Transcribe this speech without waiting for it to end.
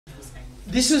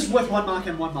this is worth 1 mark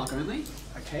and 1 mark only.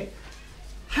 Okay.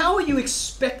 How are you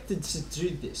expected to do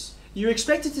this? You're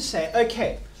expected to say,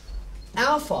 okay,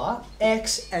 alpha,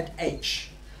 x, and h.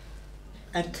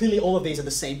 And clearly all of these are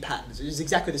the same patterns. It is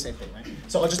exactly the same thing, right?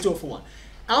 So I'll just do it for one.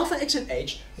 Alpha, x, and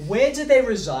h, where do they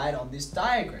reside on this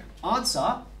diagram?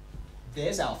 Answer,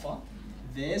 there's alpha,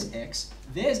 there's x,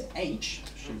 there's h.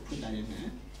 Should put that in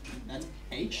there. That's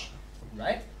h,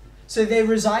 right? So they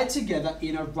reside together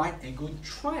in a right-angled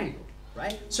triangle,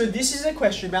 right? So this is a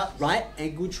question about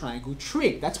right-angled triangle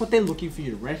trig. That's what they're looking for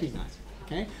you to recognize,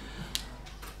 okay?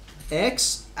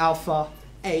 X, alpha,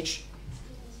 h.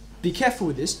 Be careful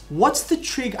with this. What's the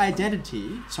trig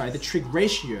identity, sorry, the trig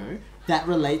ratio that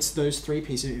relates those three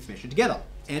pieces of information together?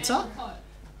 Answer?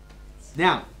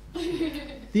 Now,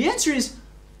 the answer is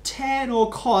tan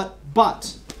or cot,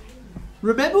 but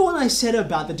remember when I said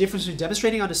about the difference between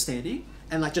demonstrating understanding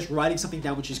and like just writing something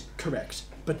down which is correct,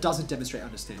 but doesn't demonstrate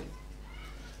understanding?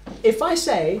 If I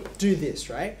say, do this,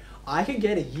 right? I can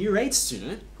get a year 8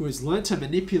 student who has learned to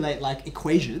manipulate like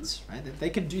equations, right? They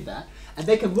can do that. And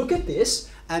they can look at this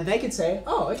and they can say,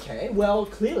 oh, okay, well,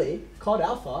 clearly cot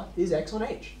alpha is x on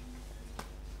h.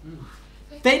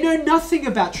 They know nothing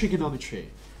about trigonometry.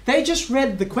 They just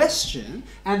read the question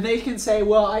and they can say,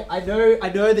 well, I know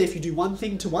that if you do one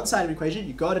thing to one side of an equation,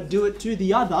 you've got to do it to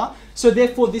the other. So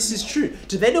therefore, this is true.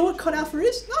 Do they know what cot alpha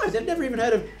is? No, they've never even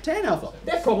heard of tan alpha.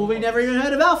 They've probably never even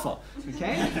heard of alpha.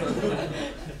 Okay?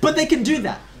 But they can do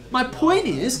that. My point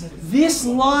is, this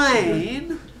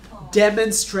line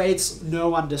demonstrates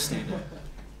no understanding.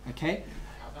 Okay?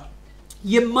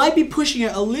 You might be pushing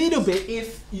it a little bit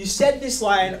if you said this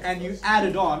line and you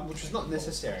added on, which is not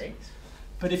necessary.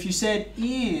 But if you said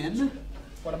in,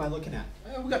 what am I looking at?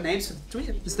 Oh, we've got names.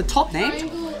 Is the top named?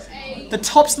 The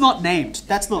top's not named.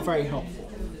 That's not very helpful.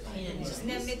 Just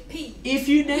name it P. If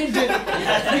you named it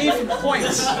P for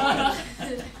points. I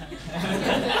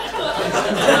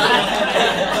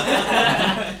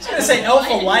was going to say L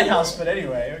for Lighthouse, but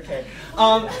anyway, okay.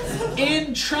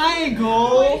 In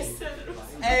triangle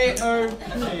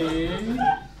AOP.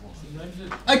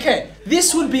 Okay,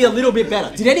 this would be a little bit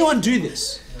better. Did anyone do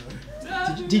this?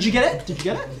 Did you get it? Did you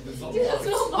get it?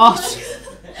 Oh,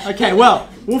 okay, well,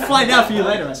 we'll find out for you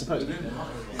later, I suppose.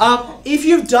 If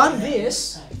you've done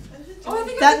this,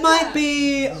 that might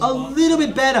be a little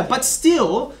bit better, but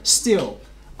still,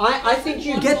 I think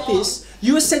you get this,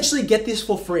 you essentially get this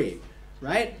for free,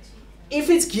 right? If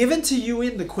it's given to you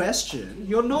in the question,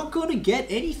 you're not going to get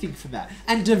anything for that.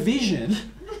 And division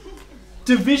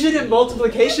and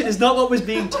multiplication is not what was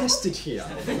being tested here,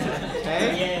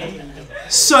 okay?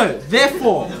 So,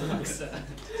 therefore,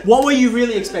 what were you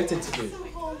really expected to do?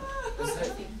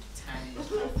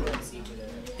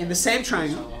 In the same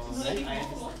triangle,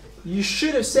 you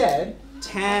should have said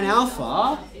tan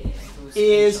alpha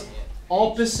is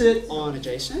opposite on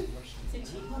adjacent,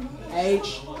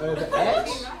 h over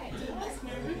x.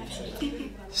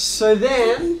 So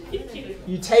then,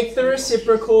 you take the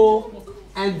reciprocal,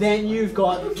 and then you've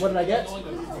got, what did I get?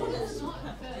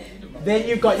 Then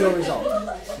you've got your result.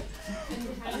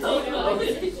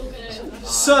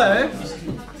 So,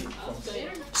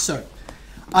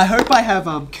 I hope I have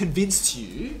convinced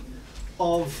you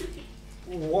of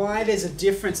why there's a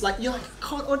difference. Like, you're like,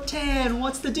 cot or tan,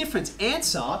 what's the difference?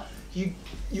 Answer, you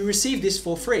receive this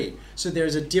for free. So there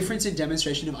is a difference in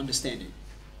demonstration of understanding,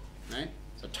 right?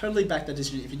 So totally back that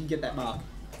decision. If you didn't get that mark,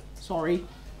 sorry,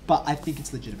 but I think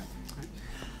it's legitimate. Right?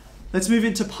 Let's move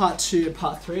into part 2 and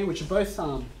part 3, which are both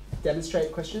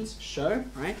demonstrate questions, show,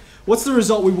 right? What's the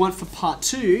result we want for part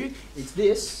 2? It's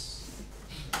this.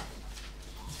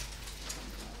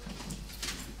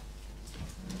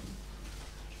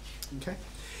 Okay.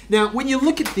 Now, when you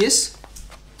look at this,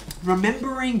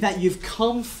 remembering that you've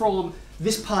come from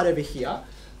this part over here,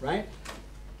 right?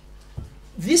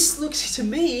 This looks to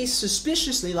me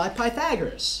suspiciously like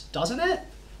Pythagoras, doesn't it?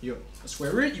 You've got a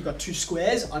square root, you've got 2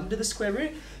 squares under the square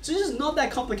root. So this is not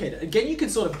that complicated. Again, you can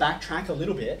sort of backtrack a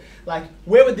little bit. Like,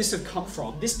 where would this have come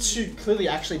from? This 2 clearly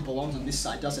actually belongs on this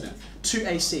side, doesn't it?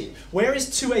 2AC. Where is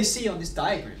 2AC on this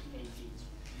diagram?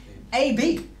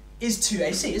 AB is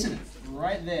 2AC, isn't it?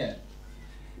 Right there.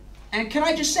 And can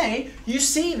I just say, you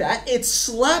see that it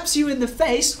slaps you in the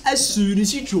face as soon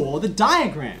as you draw the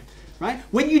diagram, right?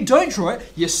 When you don't draw it,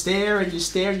 you stare and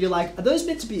you're like, are those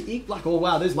meant to be equal? Like, oh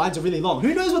wow, those lines are really long.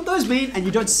 Who knows what those mean? And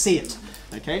you don't see it,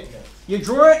 okay? You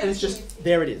draw it and it's just,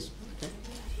 there it is. Okay?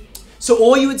 So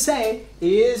all you would say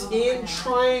is in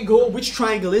triangle, which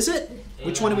triangle is it?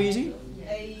 Which one are we using?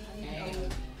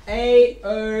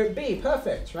 AOB,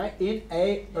 perfect, right? In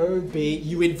AOB,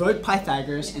 you invoke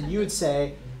Pythagoras and you would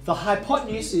say, the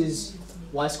hypotenuse is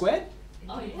y squared,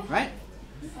 right?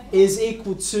 is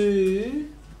equal to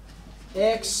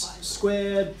x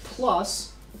squared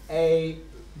plus ab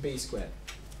squared.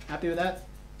 Happy with that?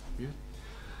 Yeah.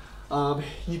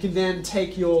 You can then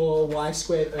take your y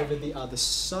squared over the other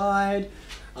side.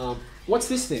 What's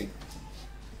this thing?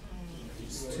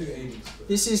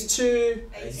 This is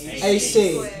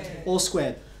 2ac all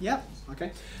squared. Yep.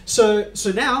 Okay. So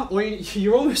now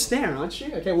you're almost there, aren't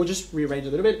you? Okay. We'll just rearrange a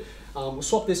little bit. We'll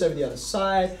swap this over the other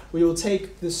side. We will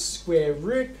take the square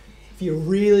root. If you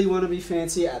really want to be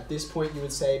fancy, at this point you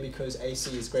would say because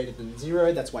AC is greater than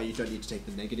 0, that's why you don't need to take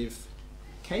the negative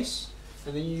case,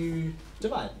 and then you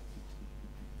divide.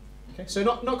 Okay, so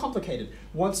not complicated.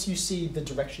 Once you see the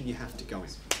direction you have to go in.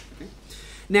 Okay?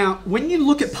 Now, when you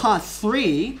look at part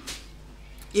 3,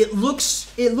 it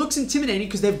looks intimidating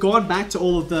because they've gone back to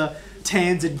all of the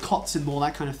tans and cots and all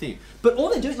that kind of thing. But all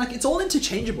they're doing, like, it's all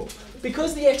interchangeable.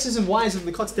 Because the x's and y's and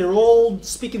the cots, they're all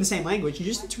speaking the same language, you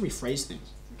just need to rephrase things.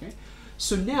 Okay?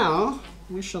 So now,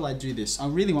 where shall I do this? I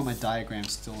really want my diagram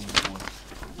still on the board.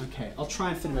 Okay, I'll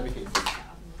try and fit them over here.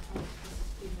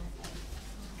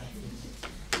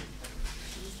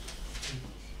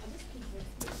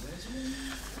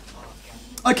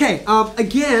 Okay,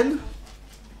 again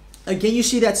you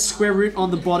see that square root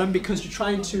on the bottom because you're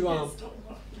trying to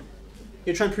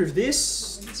prove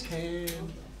this. It's gamma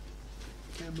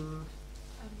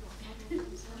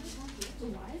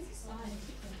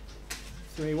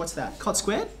 3. What's that? Cot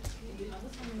squared?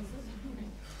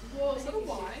 Whoa, is that a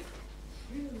Y?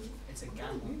 It's a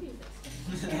gamma.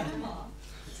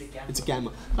 It's a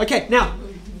gamma. Okay, now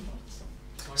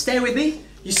stay with me.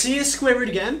 You see a square root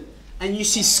again, and you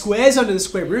see squares under the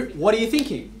square root. What are you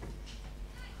thinking?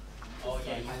 Oh,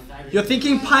 yeah, You're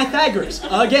thinking Pythagoras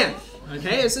again.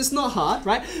 Okay, it's not hard,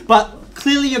 right? But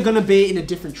clearly you're going to be in a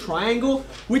different triangle.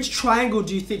 Which triangle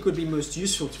do you think would be most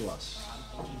useful to us?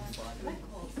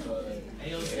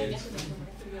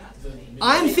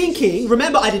 I'm thinking,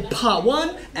 remember I did part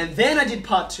 1, and then I did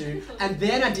part 2, and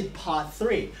then I did part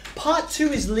 3. Part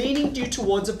 2 is leaning due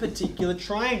towards a particular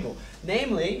triangle.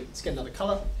 Namely, let's get another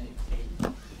color.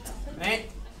 Right?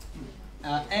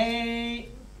 A,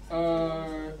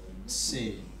 O,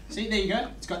 C. See, there you go.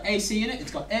 It's got AC in it,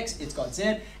 it's got X, it's got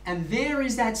Z, and there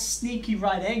is that sneaky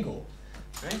right angle,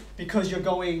 right? Because you're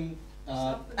going,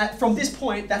 from this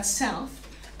point, that's south,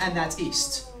 and that's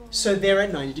east. So they're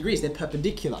at 90 degrees, they're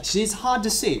perpendicular. See, it's hard to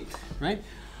see, right?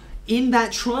 In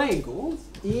that triangle,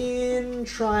 in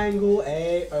triangle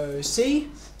AOC,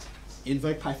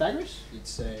 invoke Pythagoras. You'd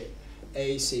say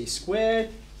AC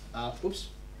squared,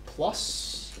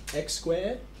 plus X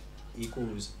squared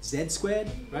equals Z squared,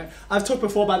 right? I've talked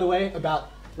before, by the way,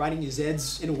 about writing your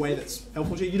Z's in a way that's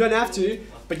helpful to you. You don't have to,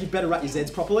 but you better write your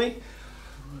Z's properly.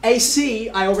 AC,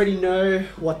 I already know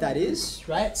what that is,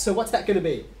 right? So what's that going to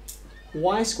be?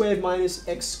 Y squared minus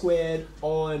X squared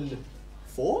on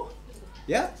 4?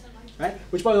 Yeah? Right?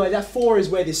 Which, by the way, that 4 is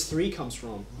where this 3 comes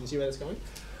from. You see where that's going?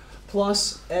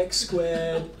 Plus X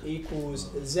squared equals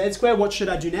Z squared. What should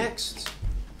I do next?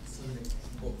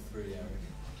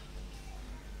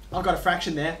 I've got a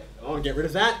fraction there. I want to get rid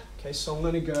of that. Okay, so I'm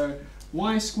going to go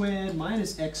Y squared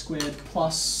minus X squared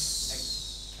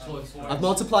plus... I've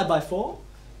multiplied by 4.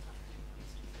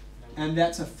 And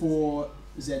that's a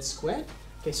 4Z squared.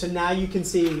 Okay, so now you can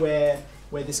see where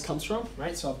this comes from,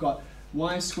 right? So I've got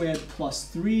Y squared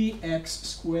plus 3X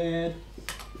squared.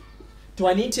 Do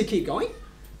I need to keep going?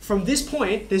 From this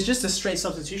point, there's just a straight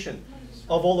substitution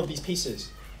of all of these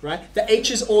pieces, right? The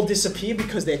H's all disappear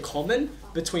because they're common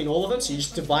between all of them, so you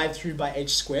just divide through by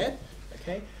H squared,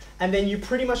 okay? And then you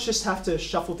pretty much just have to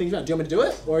shuffle things around. Do you want me to do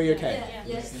it, or are you okay?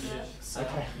 Yeah. Yes.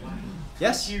 Okay.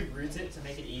 Yes? Did you root it to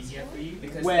make it easier for you?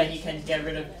 Because Where? then you can get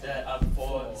rid of the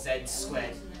 4Z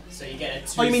squared. So you get a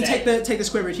 2Z. Oh, you mean take the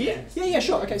square root here? Yeah,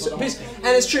 sure. Okay, so and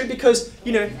it's true because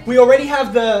we already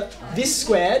have this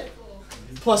squared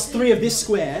plus 3 of this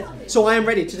squared, so I am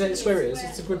ready to take the square root.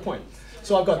 It's a good point.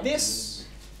 So I've got this,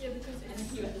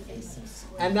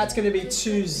 and that's going to be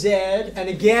 2Z, and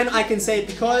again I can say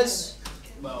because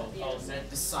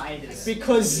the side is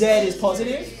because Z is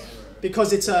positive,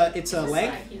 because it's a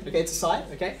length. Okay, it's a side.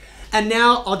 Okay, and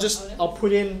now I'll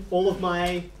put in all of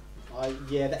my.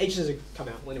 The H's have come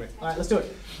out. Well, anyway, all right, let's do it.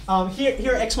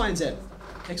 Here are X, Y, and Z.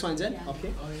 X, Y, and Z up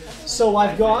here. So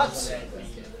I've got.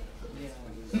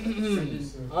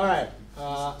 All right.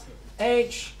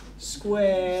 H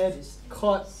squared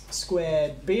cot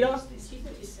squared beta.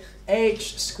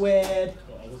 H squared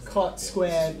cot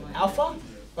squared alpha.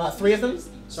 3 of them.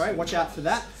 Sorry, watch out for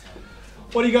that.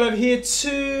 What do you got over here?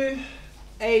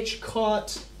 2H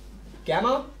cot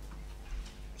gamma.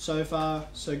 So far,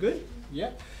 so good. Yeah.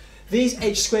 These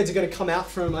h squareds are going to come out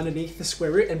from underneath the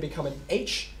square root and become an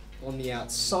h on the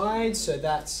outside. So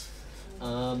that's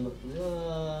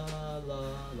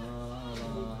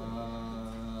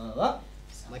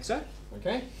like so.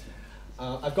 Okay.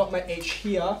 I've got my h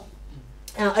here.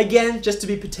 Again, just to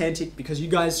be pedantic, because you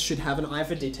guys should have an eye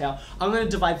for detail, I'm going to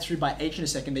divide through by h in a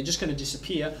second. They're just going to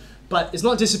disappear, but it's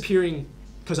not disappearing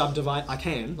because I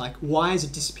can. Like, why is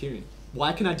it disappearing?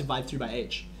 Why can I divide through by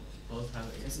h?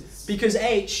 Because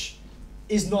h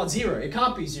is not 0. It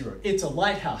can't be 0. It's a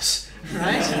lighthouse,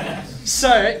 right?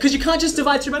 So, because you can't just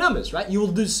divide through by numbers, right? You will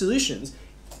lose solutions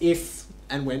if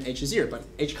and when h is 0, but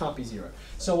h can't be 0.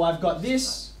 So I've got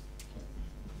this.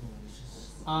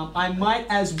 I might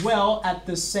as well at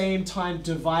the same time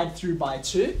divide through by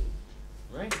 2,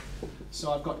 right?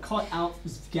 So I've got cot out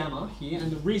gamma here, and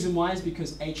the reason why is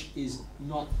because h is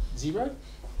not 0.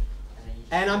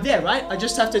 And I'm there, right? I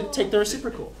just have to take the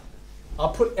reciprocal. I'll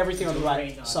put everything on the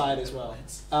right side as well.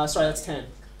 Sorry, that's 10.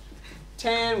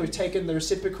 10, we've taken the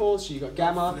reciprocal, so you've got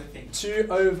gamma 2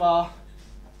 over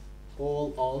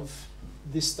all of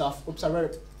this stuff. Oops, I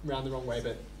wrote it around the wrong way,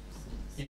 but